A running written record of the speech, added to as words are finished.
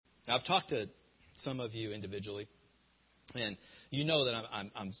I've talked to some of you individually, and you know that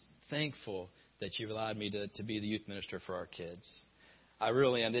I'm thankful that you've allowed me to be the youth minister for our kids. I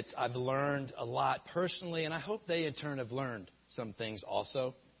really am. I've learned a lot personally, and I hope they in turn have learned some things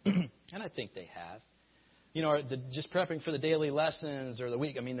also, and I think they have. You know, just prepping for the daily lessons or the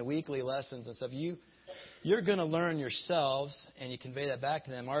weekly lessons and stuff, you're going to learn yourselves, and you convey that back to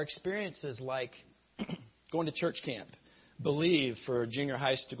them. Our experience is like going to church camp. Believe for junior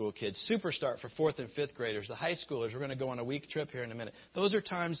high school kids, Superstart for 4th and 5th graders, the high schoolers. We're going to go on a week trip here in a minute. Those are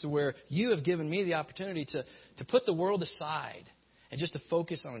times where you have given me the opportunity to put the world aside and just to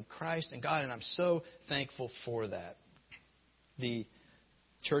focus on Christ and God, and I'm so thankful for that. The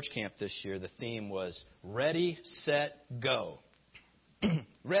church camp this year, the theme was Ready, Set, Go.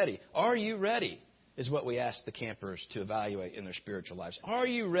 Ready. Are you ready? Is what we ask the campers to evaluate in their spiritual lives. Are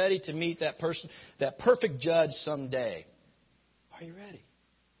you ready to meet that person, that perfect judge someday? Are you ready?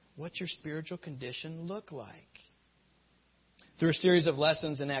 What's your spiritual condition look like? Through a series of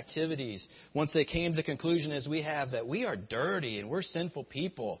lessons and activities, once they came to the conclusion as we have that we are dirty and we're sinful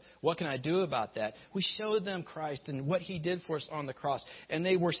people, what can I do about that? We showed them Christ and what He did for us on the cross. And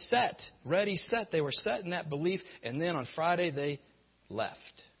they were set, ready, set. They were set in that belief. And then on Friday they left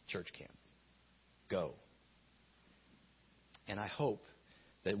church camp. Go. And I hope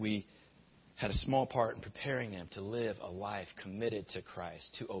that we had a small part in preparing them to live a life committed to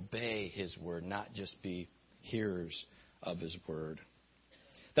Christ, to obey His word, not just be hearers of His word.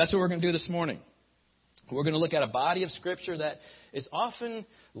 That's what we're going to do this morning. We're going to look at a body of Scripture that is often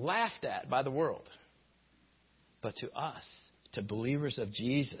laughed at by the world. But to us, to believers of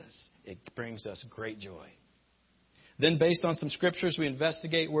Jesus, it brings us great joy. Then based on some Scriptures we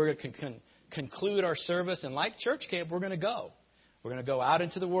investigate, we're going to conclude our service. And like church camp, we're going to go. We're going to go out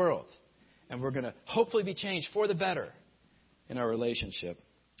into the world. And we're going to hopefully be changed for the better in our relationship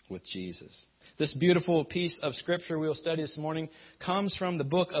with Jesus. This beautiful piece of Scripture we'll study this morning comes from the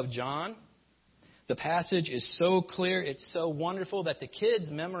book of John. The passage is so clear, it's so wonderful that the kids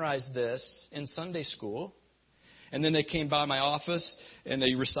memorized this in Sunday school. And then they came by my office and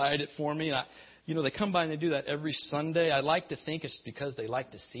they recited it for me. And they come by and they do that every Sunday. I like to think it's because they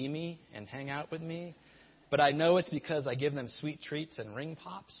like to see me and hang out with me. But I know it's because I give them sweet treats and ring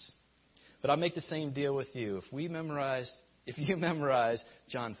pops. But I'll make the same deal with you. If you memorize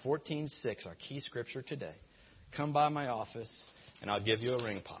John 14:6, our key scripture today, come by my office and I'll give you a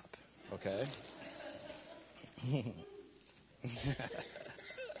ring pop. Okay?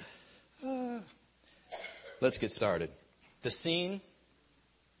 Let's get started. The scene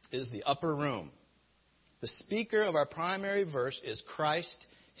is the upper room. The speaker of our primary verse is Christ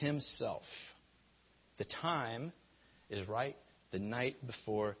Himself. The time is right the night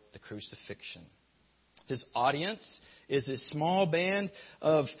before the crucifixion. His audience is a small band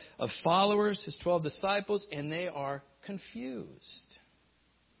of followers, His 12 disciples, and they are confused.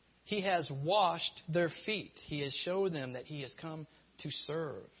 He has washed their feet. He has showed them that He has come to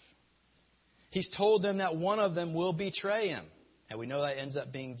serve. He's told them that one of them will betray Him. And we know that ends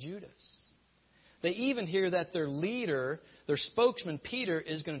up being Judas. They even hear that their leader, their spokesman, Peter,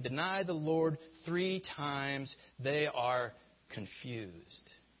 is going to deny the Lord 3 times. They are confused.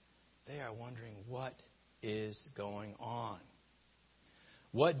 They are wondering what is going on.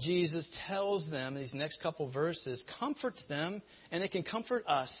 What Jesus tells them in these next couple verses comforts them, and it can comfort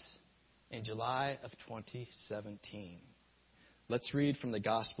us in July of 2017. Let's read from the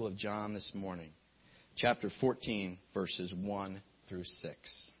Gospel of John this morning, chapter 14, verses 1 through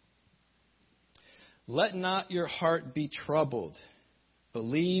 6. Let not your heart be troubled.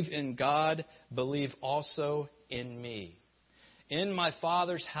 Believe in God, believe also in me. In my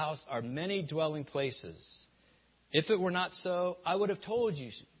Father's house are many dwelling places. If it were not so, I would have told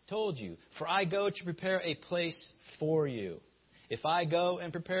you, for I go to prepare a place for you. If I go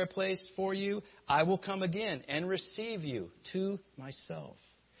and prepare a place for you, I will come again and receive you to myself,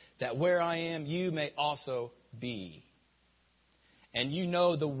 that where I am, you may also be. And you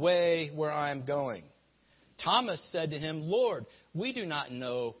know the way where I am going. Thomas said to Him, Lord, we do not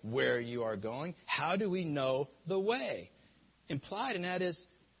know where you are going. How do we know the way? Implied in that is,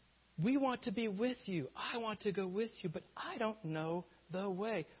 we want to be with you. I want to go with you, but I don't know the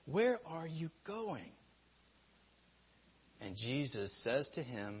way. Where are you going? And Jesus says to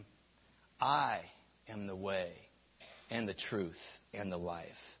him, I am the way and the truth and the life.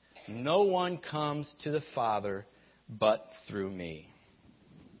 No one comes to the Father but through me.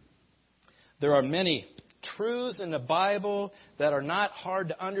 There are many truths in the Bible that are not hard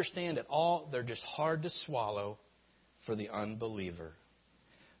to understand at all. They're just hard to swallow for the unbeliever.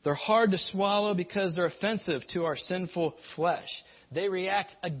 They're hard to swallow because they're offensive to our sinful flesh. They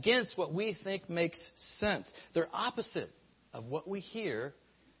react against what we think makes sense. They're opposite of what we hear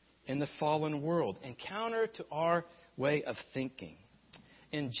in the fallen world and counter to our way of thinking.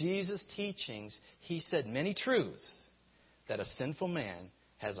 In Jesus' teachings, he said many truths that a sinful man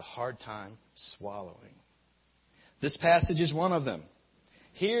has a hard time swallowing. This passage is one of them.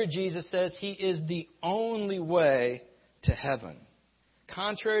 Here Jesus says he is the only way to heaven.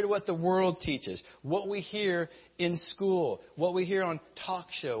 Contrary to what the world teaches, what we hear in school, what we hear on talk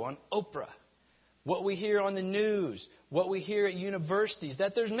show, on Oprah, what we hear on the news, what we hear at universities,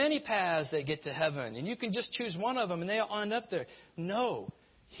 that there's many paths that get to heaven, and you can just choose one of them and they'll end up there. No.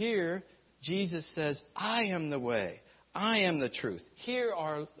 Here, Jesus says, I am the way. I am the truth. Here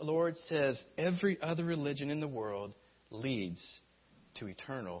our Lord says every other religion in the world leads to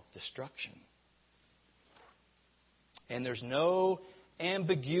eternal destruction. And there's no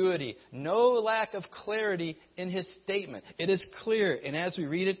ambiguity, no lack of clarity in his statement. It is clear, and as we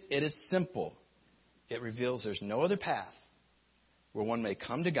read it, it is simple. It reveals there's no other path where one may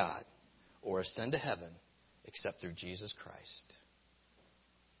come to God or ascend to heaven except through Jesus Christ.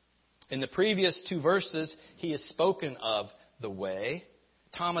 In the previous two verses, he has spoken of the way.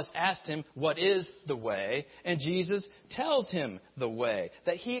 Thomas asked him, what is the way? And Jesus tells him the way,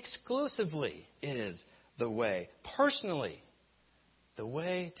 that he exclusively is the way, personally, the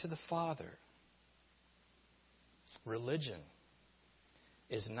way to the Father. Religion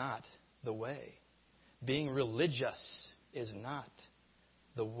is not the way. Being religious is not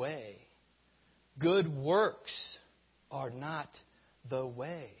the way. Good works are not the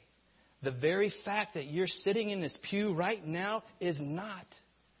way. The very fact that you're sitting in this pew right now is not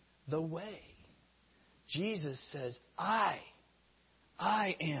the way. Jesus says, I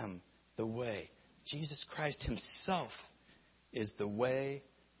am the way. Jesus Christ himself is the way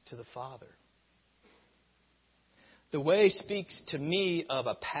to the Father. The way speaks to me of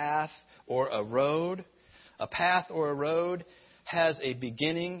a path or a road. A path or a road has a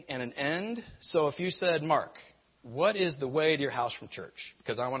beginning and an end. So if you said, Mark, what is the way to your house from church?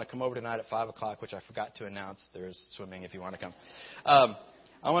 Because I want to come over tonight at 5 o'clock, which I forgot to announce. There's swimming if you want to come.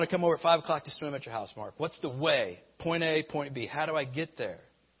 I want to come over at 5 o'clock to swim at your house, Mark. What's the way? Point A, point B. How do I get there?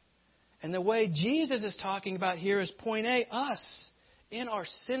 And the way Jesus is talking about here is point A, us, in our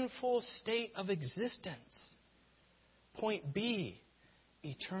sinful state of existence. Point B,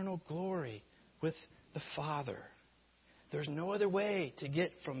 eternal glory with the Father. There's no other way to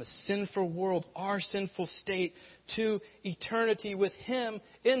get from a sinful world, our sinful state, to eternity with Him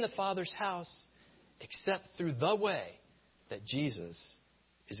in the Father's house, except through the way that Jesus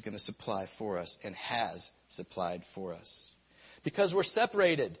is going to supply for us and has supplied for us. Because we're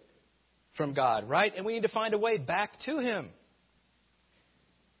separated from God, right? And we need to find a way back to Him.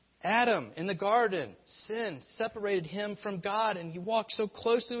 Adam, in the garden, sin separated him from God, and he walked so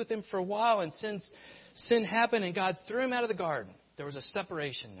closely with Him for a while, and sin happened, and God threw him out of the garden. There was a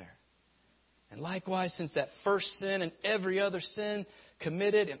separation there. And likewise, since that first sin and every other sin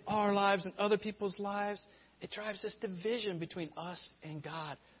committed in our lives and other people's lives, it drives this division between us and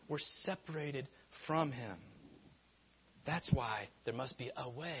God. We're separated from Him. That's why there must be a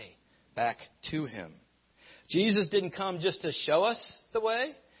way back to Him. Jesus didn't come just to show us the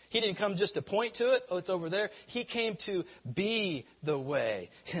way. He didn't come just to point to it. Oh, it's over there. He came to be the way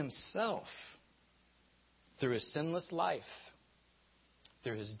Himself through His sinless life,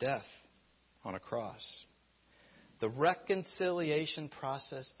 through His death on a cross. The reconciliation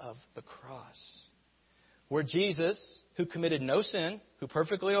process of the cross, where Jesus, who committed no sin, who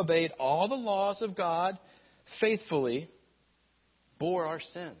perfectly obeyed all the laws of God faithfully, bore our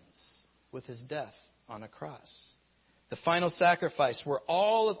sins with His death on a cross. The final sacrifice where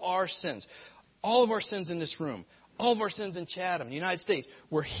all of our sins in this room, all of our sins in Chatham, the United States,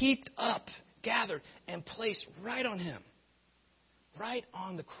 were heaped up, gathered, and placed right on Him. Right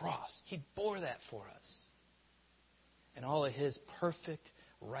on the cross. He bore that for us. And all of His perfect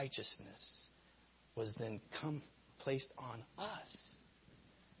righteousness was then placed on us,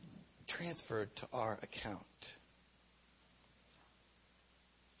 transferred to our account.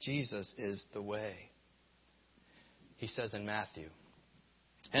 Jesus is the way. He says in Matthew,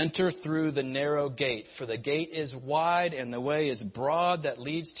 enter through the narrow gate, for the gate is wide and the way is broad that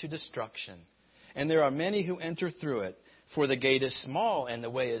leads to destruction. And there are many who enter through it, for the gate is small and the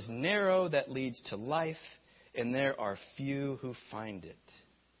way is narrow that leads to life, and there are few who find it.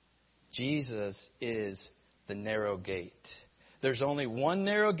 Jesus is the narrow gate. There's only one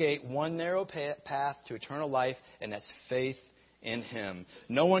narrow gate, one narrow path to eternal life, and that's faith in Him.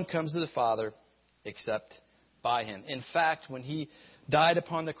 No one comes to the Father except by Him. In fact, when He died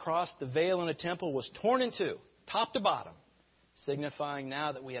upon the cross, the veil in the temple was torn in two, top to bottom, signifying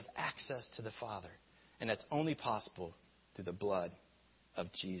now that we have access to the Father. And that's only possible through the blood of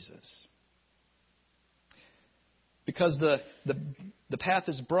Jesus. Because the path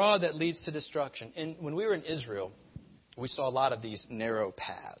is broad that leads to destruction. And when we were in Israel, we saw a lot of these narrow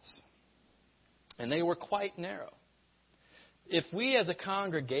paths. And they were quite narrow. If we as a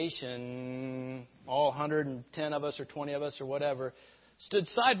congregation, all 110 of us or 20 of us or whatever, stood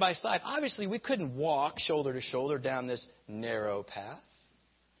side by side, obviously we couldn't walk shoulder to shoulder down this narrow path.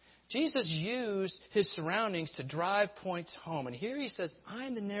 Jesus used his surroundings to drive points home. And here he says,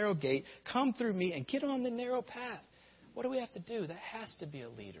 I'm the narrow gate. Come through me and get on the narrow path. What do we have to do? There has to be a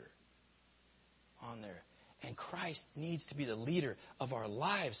leader on there. And Christ needs to be the leader of our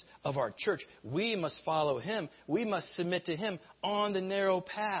lives, of our church. We must follow him. We must submit to him on the narrow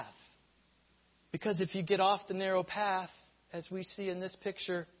path. Because if you get off the narrow path, as we see in this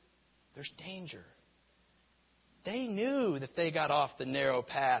picture, there's danger. They knew that if they got off the narrow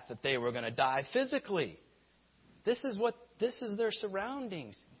path that they were going to die physically. This is their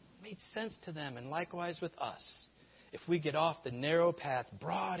surroundings. It made sense to them, and likewise with us. If we get off the narrow path,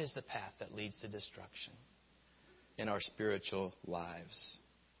 broad is the path that leads to destruction in our spiritual lives.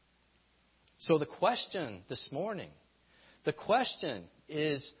 So the question this morning, the question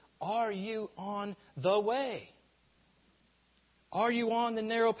is, are you on the way? Are you on the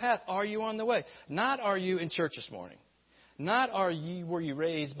narrow path? Are you on the way? Not are you in church this morning. Not were you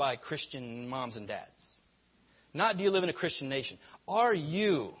raised by Christian moms and dads. Not do you live in a Christian nation. Are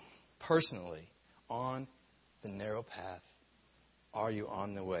you personally on the narrow path? Are you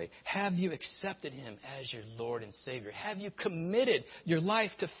on the way? Have you accepted him as your Lord and Savior? Have you committed your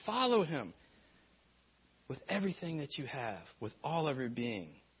life to follow him with everything that you have, with all of your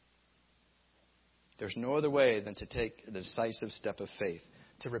being? There's no other way than to take a decisive step of faith,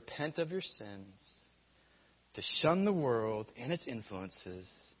 to repent of your sins, to shun the world and its influences,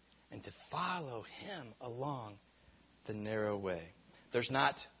 and to follow him along the narrow way. There's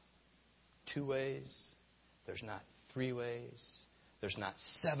not 2 ways. There's not 3 ways. There's not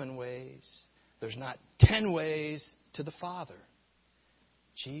 7 ways. There's not 10 ways to the Father.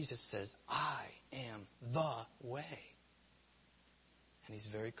 Jesus says, I am the way. And he's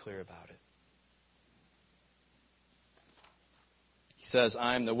very clear about it. He says,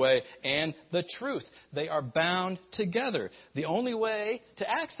 I am the way and the truth. They are bound together. The only way to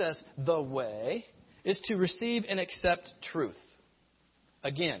access the way is to receive and accept truth.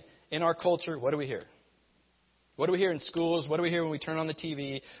 Again, in our culture, what do we hear? What do we hear in schools? What do we hear when we turn on the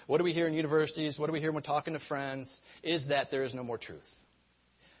TV? What do we hear in universities? What do we hear when we're talking to friends? Is that there is no more truth.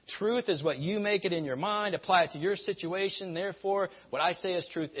 Truth is what you make it in your mind, apply it to your situation. Therefore, what I say is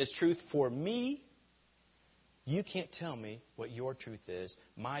truth for me. You can't tell me what your truth is.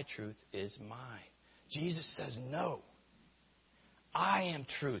 My truth is mine. Jesus says no. I am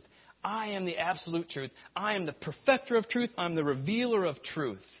truth. I am the absolute truth. I am the perfecter of truth. I'm the revealer of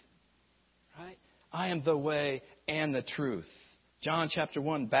truth. Right? I am the way and the truth. John chapter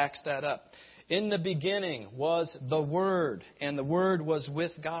 1 backs that up. In the beginning was the Word, and the Word was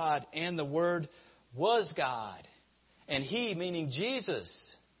with God, and the Word was God. And He, meaning Jesus,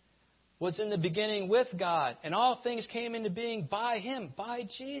 was in the beginning with God, and all things came into being by Him, by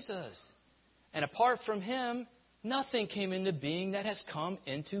Jesus. And apart from Him, nothing came into being that has come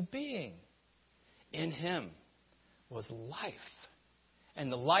into being. In Him was life.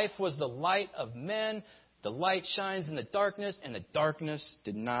 And the life was the light of men. The light shines in the darkness, and the darkness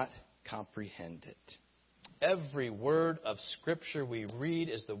did not comprehend it. Every word of Scripture we read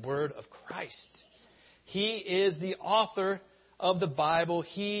is the word of Christ. He is the author of the Bible.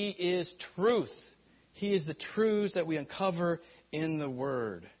 He is truth. He is the truths that we uncover in the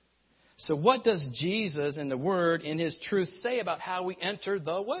Word. So what does Jesus and the Word in His truth say about how we enter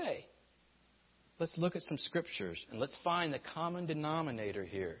the way? Let's look at some Scriptures and let's find the common denominator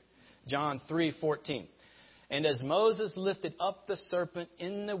here. John 3:14. And as Moses lifted up the serpent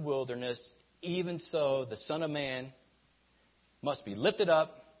in the wilderness, even so the Son of Man must be lifted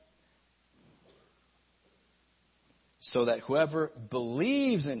up, so that whoever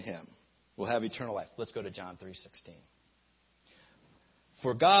believes in Him will have eternal life. Let's go to John 3:16.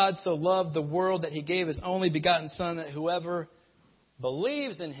 For God so loved the world that He gave His only begotten Son, that whoever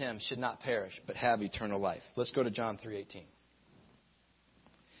believes in Him should not perish, but have eternal life. Let's go to John 3:18.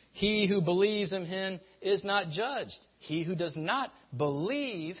 He who believes in Him is not judged. He who does not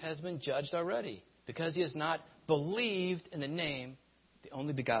believe has been judged already, because he has not believed in the name, the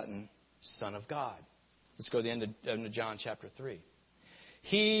only begotten Son of God. Let's go to the end of John chapter 3.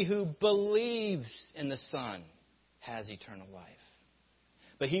 He who believes in the Son has eternal life.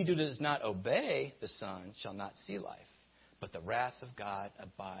 But he who does not obey the Son shall not see life, but the wrath of God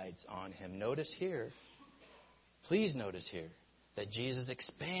abides on him. Notice here, please notice here, that Jesus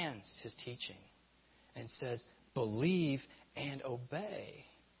expands his teaching and says, believe and obey.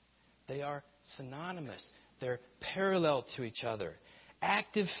 They are synonymous. They're parallel to each other.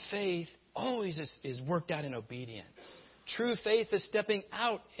 Active faith always is worked out in obedience. True faith is stepping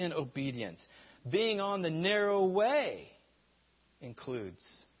out in obedience. Being on the narrow way includes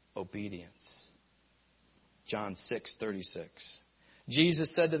obedience. John 6:36.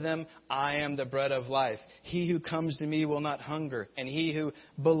 Jesus said to them, I am the bread of life. He who comes to me will not hunger, and he who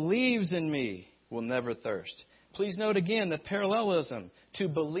believes in me will never thirst. Please note again the parallelism. To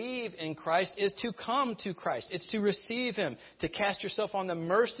believe in Christ is to come to Christ. It's to receive him, to cast yourself on the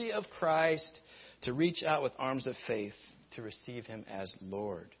mercy of Christ, to reach out with arms of faith, to receive him as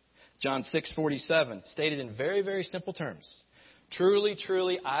Lord. John 6:47, stated in very, very simple terms. Truly,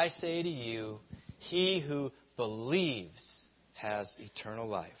 truly, I say to you, he who believes has eternal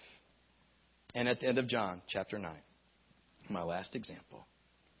life. And at the end of John chapter 9, my last example,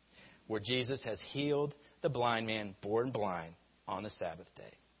 where Jesus has healed the blind man born blind on the Sabbath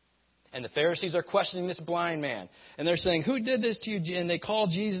day. And the Pharisees are questioning this blind man. And they're saying, who did this to you? And they call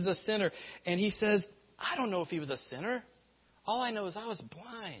Jesus a sinner. And he says, I don't know if he was a sinner. All I know is I was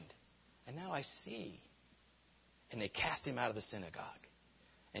blind. And now I see. And they cast him out of the synagogue.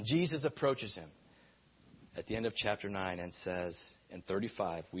 And Jesus approaches him at the end of chapter 9 and says, in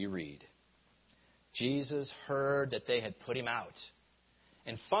 35, we read, Jesus heard that they had put him out.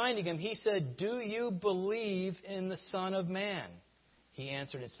 And finding him, he said, do you believe in the Son of Man? He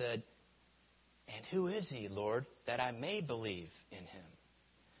answered and said, and who is he, Lord, that I may believe in him?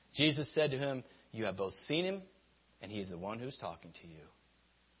 Jesus said to him, you have both seen him, and he is the one who's talking to you.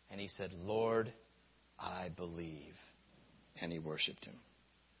 And he said, Lord, I believe. And he worshipped him.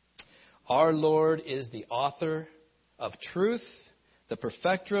 Our Lord is the author of truth, the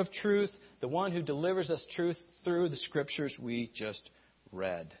perfecter of truth, the one who delivers us truth through the scriptures we just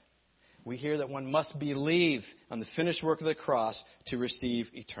read. We hear that one must believe on the finished work of the cross to receive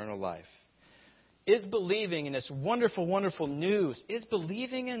eternal life. Is believing in this wonderful, wonderful news, is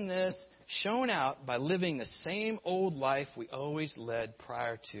believing in this shown out by living the same old life we always led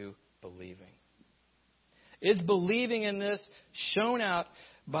prior to believing? Is believing in this shown out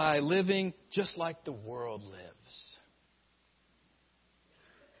by living just like the world lives?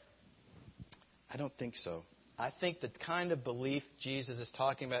 I don't think so. I think the kind of belief Jesus is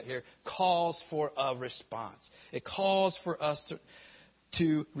talking about here calls for a response. It calls for us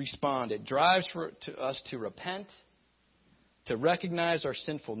to respond. It drives us to repent, to recognize our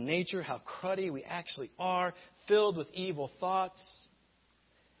sinful nature, how cruddy we actually are, filled with evil thoughts.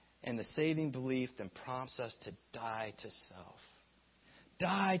 And the saving belief then prompts us to die to self.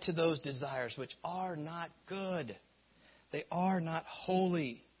 Die to those desires which are not good. They are not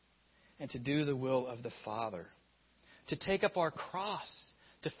holy. And to do the will of the Father. To take up our cross.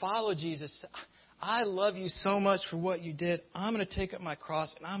 To follow Jesus. I love you so much for what you did. I'm going to take up my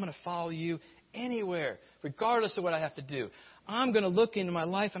cross and I'm going to follow you anywhere, regardless of what I have to do. I'm going to look into my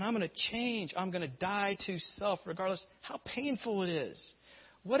life and I'm going to change. I'm going to die to self, regardless how painful it is.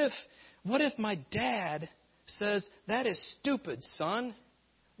 What if my dad says, that is stupid, son?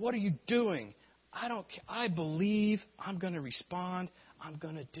 What are you doing? I don't care. I believe. I'm going to respond. I'm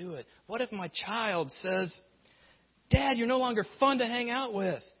going to do it. What if my child says, Dad, you're no longer fun to hang out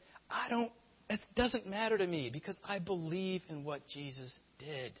with? It doesn't matter to me because I believe in what Jesus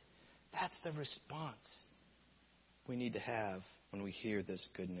did. That's the response we need to have when we hear this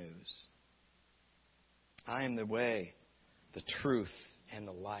good news. I am the way, the truth, and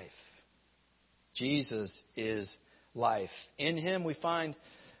the life. Jesus is life. In him we find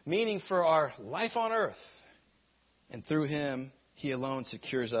meaning for our life on earth. And through him, he alone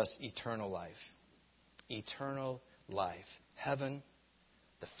secures us eternal life. Eternal life. Heaven,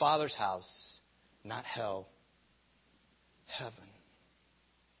 the Father's house, not hell. Heaven.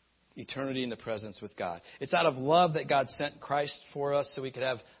 Eternity in the presence with God. It's out of love that God sent Christ for us so we could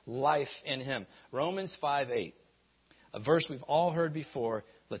have life in him. Romans 5:8. A verse we've all heard before.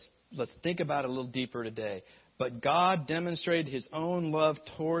 Let's think about it a little deeper today. But God demonstrated his own love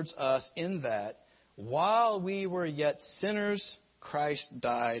towards us in that while we were yet sinners, Christ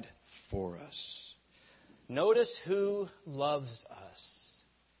died for us. Notice who loves us.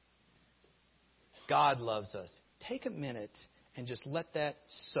 God loves us. Take a minute and just let that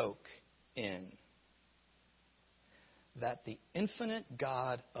soak in. That the infinite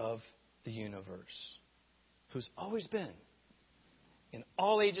God of the universe, who's always been, in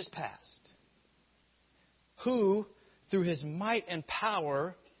all ages past, who, through His might and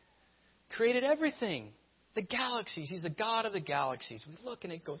power, created everything. The galaxies. He's the God of the galaxies. We look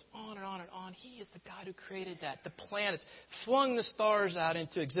and it goes on and on and on. He is the God who created that. The planets, flung the stars out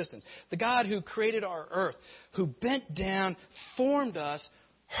into existence. The God who created our earth, who bent down, formed us,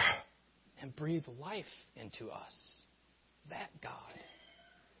 and breathed life into us. That God.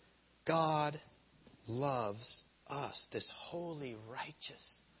 God loves us, this holy,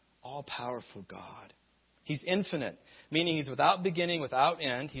 righteous, all-powerful God. He's infinite, meaning He's without beginning, without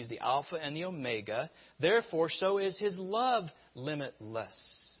end. He's the Alpha and the Omega. Therefore, so is His love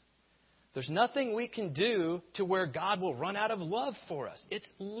limitless. There's nothing we can do to where God will run out of love for us. It's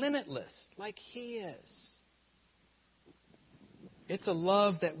limitless, like He is. It's a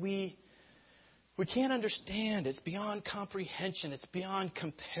love that we can't understand. It's beyond comprehension. It's beyond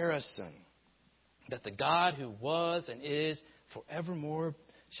comparison. That the God who was and is forevermore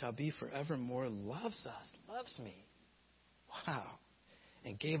shall be forevermore loves us, loves me. Wow.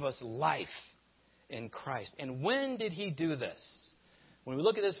 And gave us life in Christ. And when did He do this? When we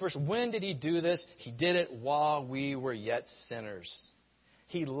look at this verse, when did He do this? He did it while we were yet sinners.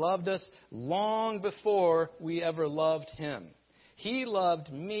 He loved us long before we ever loved Him. He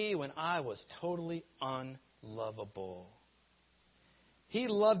loved me when I was totally unlovable. He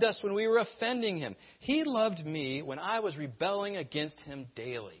loved us when we were offending Him. He loved me when I was rebelling against Him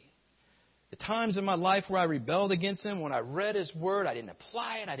daily. The times in my life where I rebelled against Him, when I read His Word, I didn't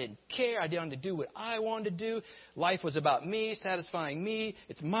apply it, I didn't care, I didn't do what I wanted to do. Life was about me, satisfying me.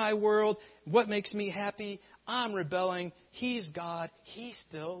 It's my world. What makes me happy? I'm rebelling. He's God. He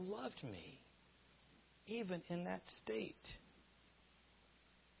still loved me, even in that state.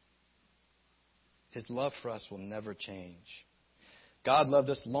 His love for us will never change. God loved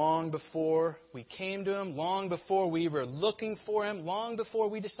us long before we came to Him, long before we were looking for Him, long before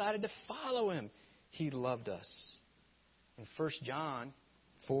we decided to follow Him. He loved us. In 1 John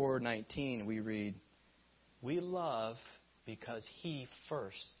 4:19 we read, "We love because He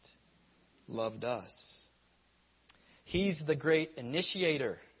first loved us." He's the great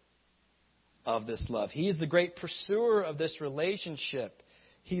initiator of this love. He's the great pursuer of this relationship.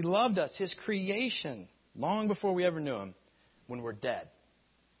 He loved us, His creation, long before we ever knew Him, when we're dead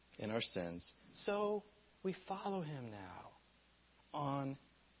in our sins. So we follow Him now on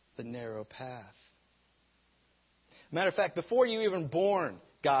the narrow path. Matter of fact, before you were even born,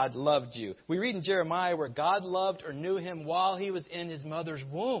 God loved you. We read in Jeremiah where God loved or knew him while he was in his mother's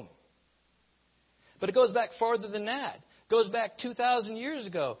womb. But it goes back farther than that. It goes back 2,000 years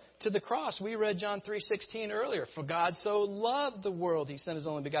ago to the cross. We read John 3:16 earlier. For God so loved the world, He sent His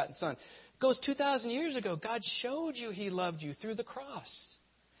only begotten Son. It goes 2,000 years ago. God showed you He loved you through the cross.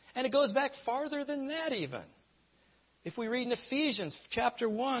 And it goes back farther than that even. If we read in Ephesians chapter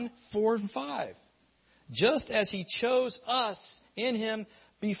 1, 4 and 5. Just as He chose us in Him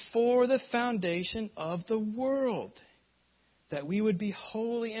before the foundation of the world, that we would be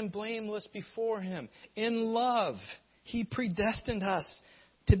holy and blameless before Him. In love, He predestined us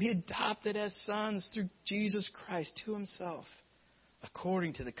to be adopted as sons through Jesus Christ to Himself,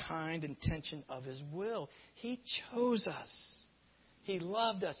 according to the kind intention of His will. He chose us. He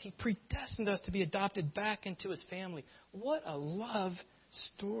loved us. He predestined us to be adopted back into His family. What a love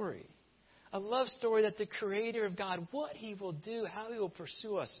story. A love story that the Creator of God, what He will do, how He will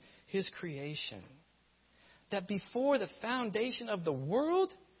pursue us, His creation. That before the foundation of the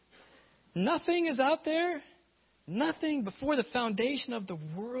world, nothing is out there. Nothing before the foundation of the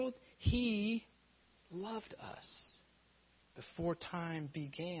world. He loved us before time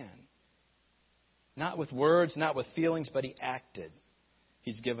began. Not with words, not with feelings, but He acted.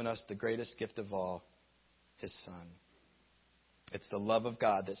 He's given us the greatest gift of all, His Son. It's the love of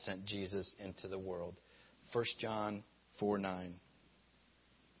God that sent Jesus into the world. 1 John 4:9.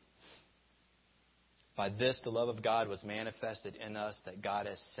 By this the love of God was manifested in us, that God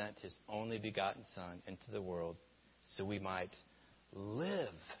has sent His only begotten Son into the world so we might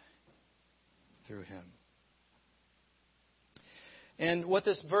live through Him. And what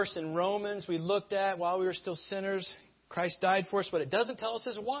this verse in Romans we looked at, while we were still sinners, Christ died for us. What it doesn't tell us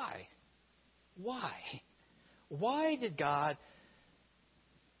is why. Why? Why did God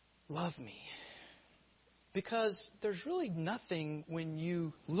love me? Because there's really nothing when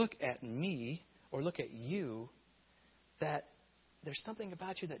you look at me or look at you that there's something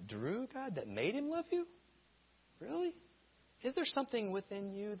about you that drew God, that made Him love you? Really? Is there something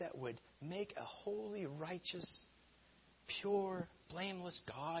within you that would make a holy, righteous, pure, blameless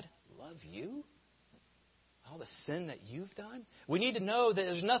God love you? All the sin that you've done? We need to know that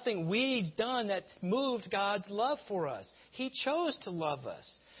there's nothing we've done that's moved God's love for us. He chose to love us.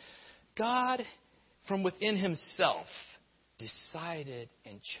 God, from within himself, decided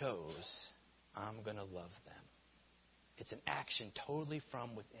and chose, I'm going to love them. It's an action totally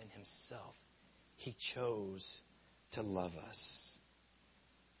from within himself. He chose to love us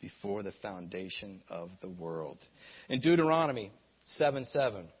before the foundation of the world. In Deuteronomy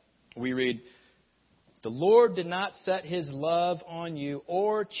 7:7, we read, the Lord did not set his love on you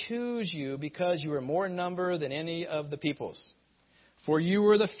or choose you because you were more in number than any of the peoples. For you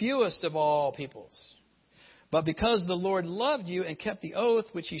were the fewest of all peoples. But because the Lord loved you and kept the oath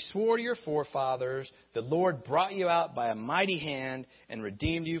which he swore to your forefathers, the Lord brought you out by a mighty hand and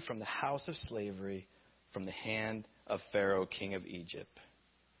redeemed you from the house of slavery, from the hand of Pharaoh, king of Egypt.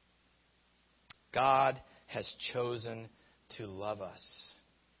 God has chosen to love us.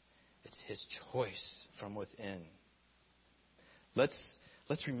 It's his choice from within.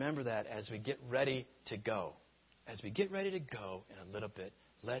 Let's remember that as we get ready to go. As we get ready to go in a little bit,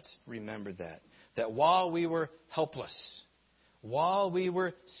 let's remember that. That while we were helpless, while we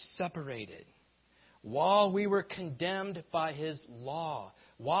were separated, while we were condemned by his law,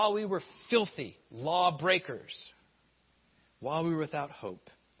 while we were filthy lawbreakers, while we were without hope,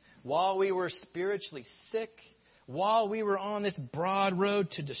 while we were spiritually sick, while we were on this broad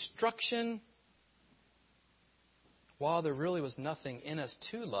road to destruction, while there really was nothing in us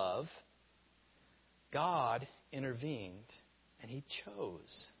to love, God intervened and he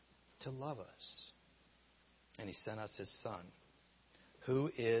chose to love us. And he sent us his Son,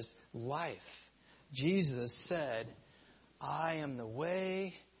 who is life. Jesus said, I am the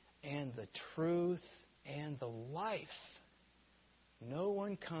way and the truth and the life. No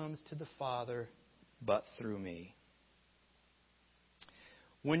one comes to the Father but through me.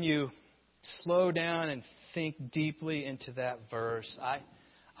 When you slow down and think deeply into that verse,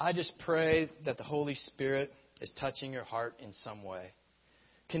 I just pray that the Holy Spirit is touching your heart in some way,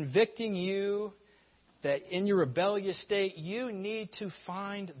 convicting you that in your rebellious state, you need to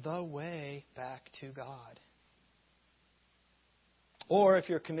find the way back to God. Or if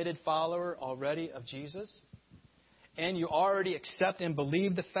you're a committed follower already of Jesus, and you already accept and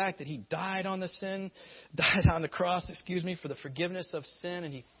believe the fact that he died on the cross, for the forgiveness of sin,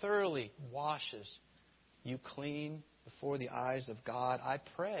 and he thoroughly washes you clean before the eyes of God, I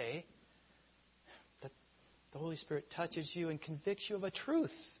pray that the Holy Spirit touches you and convicts you of a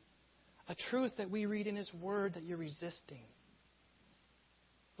truth that we read in his word that you're resisting.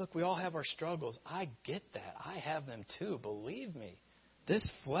 Look, we all have our struggles. I get that. I have them too, believe me. This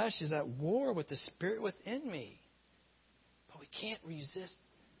flesh is at war with the Spirit within me. But we can't resist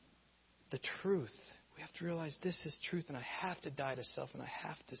the truth. We have to realize this is truth, and I have to die to self, and I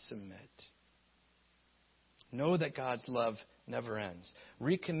have to submit. Know that God's love never ends.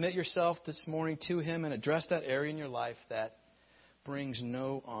 Recommit yourself this morning to him and address that area in your life that brings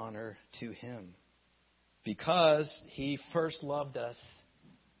no honor to him. Because he first loved us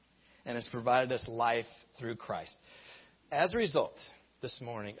and has provided us life through Christ. As a result, this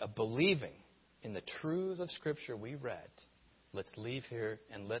morning, of believing in the truths of Scripture we read, let's leave here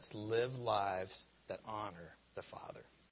and let's live lives that honor the Father.